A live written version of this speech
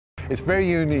It's very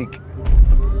unique.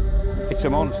 It's a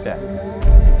monster.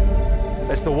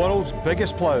 It's the world's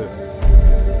biggest plough.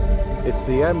 It's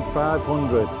the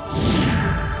M500.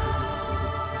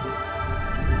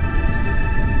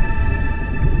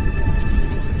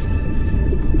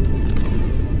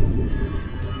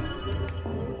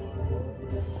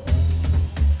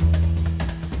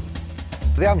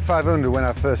 The M500, when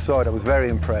I first saw it, I was very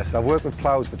impressed. I've worked with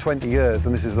ploughs for 20 years,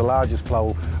 and this is the largest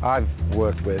plough I've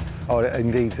worked with, or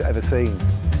indeed ever seen.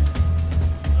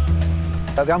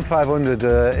 The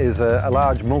M500 is a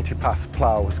large multi-pass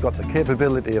plough. It's got the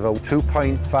capability of a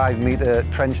 2.5 metre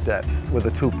trench depth with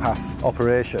a two-pass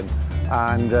operation,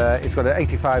 and it's got an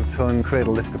 85-tonne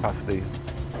cradle lift capacity.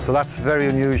 So that's very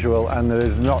unusual, and there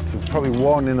is not probably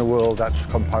one in the world that's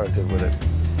comparative with it.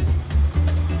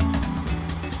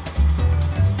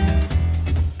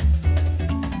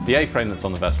 The A-frame that's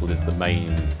on the vessel is the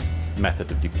main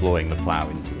method of deploying the plough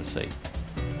into the sea.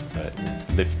 So it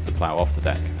lifts the plough off the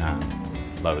deck and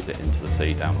lowers it into the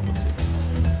sea, down on the sea.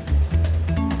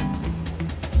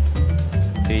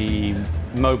 The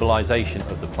mobilisation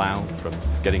of the plough, from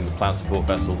getting the plough support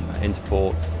vessel into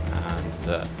port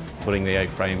and putting the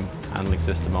A-frame handling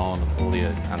system on, all the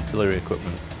ancillary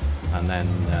equipment, and then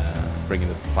bringing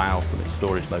the plough from its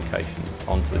storage location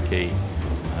onto the quay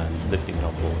and lifting it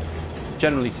on board.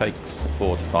 Generally takes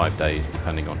 4 to 5 days,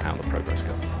 depending on how the progress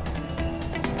goes.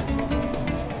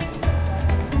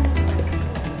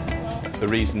 The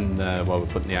reason why we're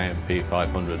putting the AMP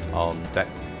 500 on deck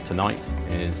tonight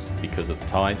is because of the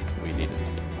tide. We needed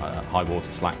high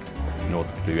water slack in order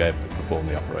to be able to perform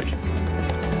the operation.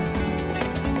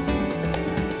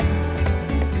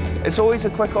 It's always a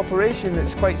quick operation.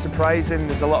 It's quite surprising.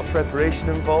 There's a lot of preparation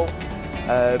involved.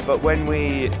 But when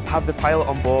we have the pilot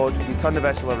on board, we turn the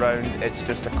vessel around, it's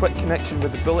just a quick connection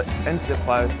with the bullet into the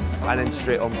plough and then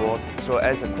straight on board. So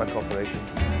it is a quick operation.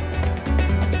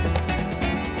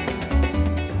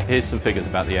 Here's some figures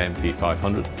about the AMP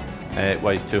 500. It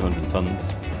weighs 200 tonnes.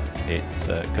 It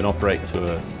can operate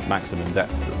to a maximum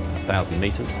depth of 1,000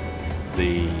 metres.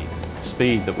 The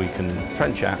speed that we can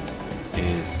trench at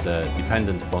is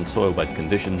dependent upon soil bed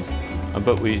conditions,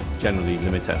 but we generally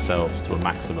limit ourselves to a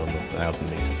maximum of 1,000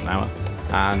 metres an hour,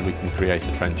 and we can create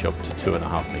a trench up to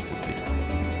 2.5 metres deep.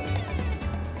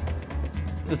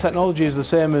 The technology is the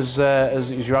same as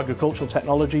your agricultural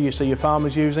technology you see your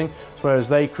farmers using, whereas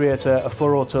they create a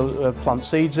furrow to plant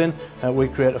seeds in, we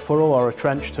create a furrow or a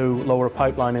trench to lower a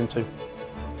pipeline into.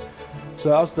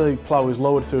 So as the plough is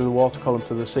lowered through the water column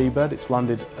to the seabed, it's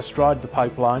landed astride the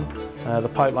pipeline. The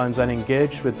pipeline's then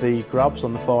engaged with the grabs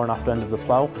on the fore and aft end of the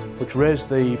plough, which raise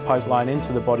the pipeline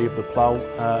into the body of the plough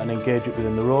and engage it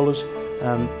within the rollers.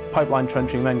 Pipeline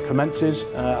trenching then commences,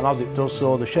 and as it does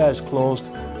so, the share is closed,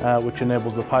 which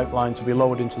enables the pipeline to be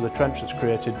lowered into the trench that's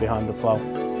created behind the plough.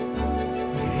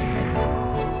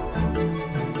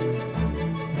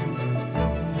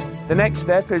 The next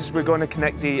step is we're going to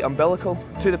connect the umbilical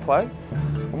to the plough.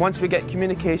 And once we get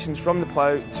communications from the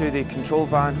plough to the control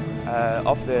van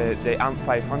of the AMP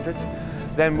 500,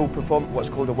 then we'll perform what's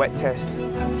called a wet test.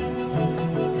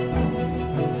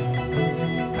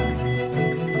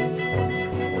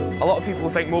 A lot of people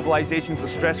think mobilisations are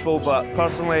stressful, but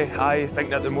personally I think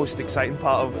they're the most exciting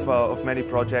part of many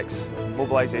projects.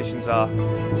 Mobilisations are.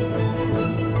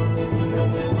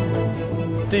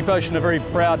 DeepOcean are very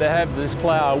proud to have this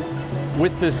plough.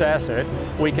 With this asset,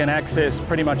 we can access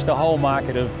pretty much the whole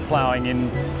market of ploughing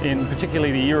in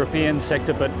particularly the European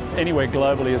sector, but anywhere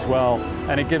globally as well.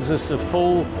 And it gives us a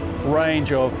full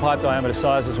range of pipe diameter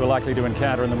sizes we're likely to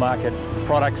encounter in the market.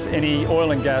 Products any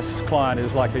oil and gas client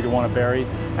is likely to want to bury,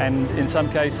 and in some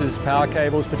cases power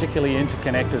cables, particularly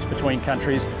interconnectors between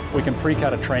countries, we can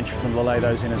pre-cut a trench for them to lay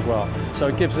those in as well. So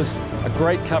it gives us a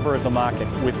great cover of the market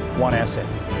with one asset.